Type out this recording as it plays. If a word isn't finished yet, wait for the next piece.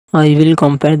I will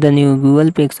compare the new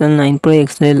Google Pixel 9 Pro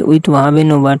XL with Huawei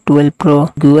Nova 12 Pro.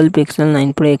 Google Pixel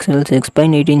 9 Pro XL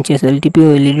 6.8 inches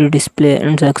LTPO LED display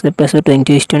and success ratio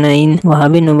 20:9.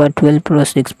 Huawei Nova 12 Pro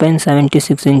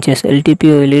 6.76 inches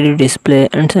LTPO LED display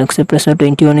and success ratio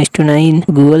 21:9.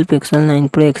 Google Pixel 9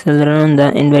 Pro XL run on the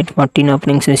Android 14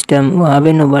 operating system.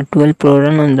 Huawei Nova 12 Pro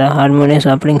run on the Harmonious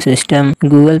operating system.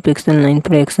 Google Pixel 9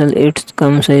 Pro XL 8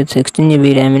 comes with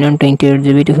 16GB RAM and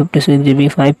 28GB to 56GB,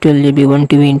 512GB,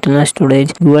 1TB internal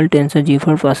storage, Dual Tensor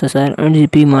G4 processor,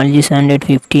 8GB Mali Standard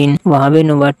 15. Huawei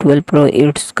Nova 12 Pro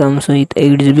 8 comes with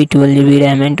 8GB, 12GB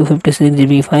RAM and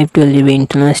 256GB, 512GB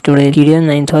internal storage, Kirin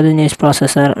 9000H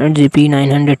processor, 8GB,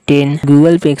 910.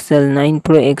 Google Pixel 9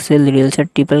 Pro XL real set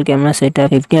triple camera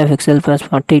setup, 50MP plus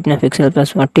 48MP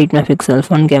plus 48MP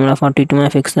front camera,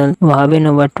 42MP. Huawei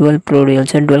Nova 12 Pro real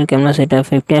set dual camera setup,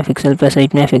 50MP plus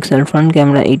 8MP front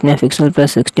camera, 8MP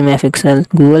plus 60MP.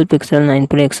 Google Pixel 9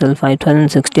 Pro XL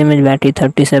 5060mAh battery,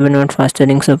 37W fast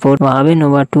charging support. Huawei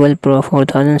Nova 12 Pro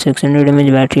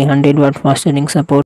 4600mAh battery, 100W fast charging support.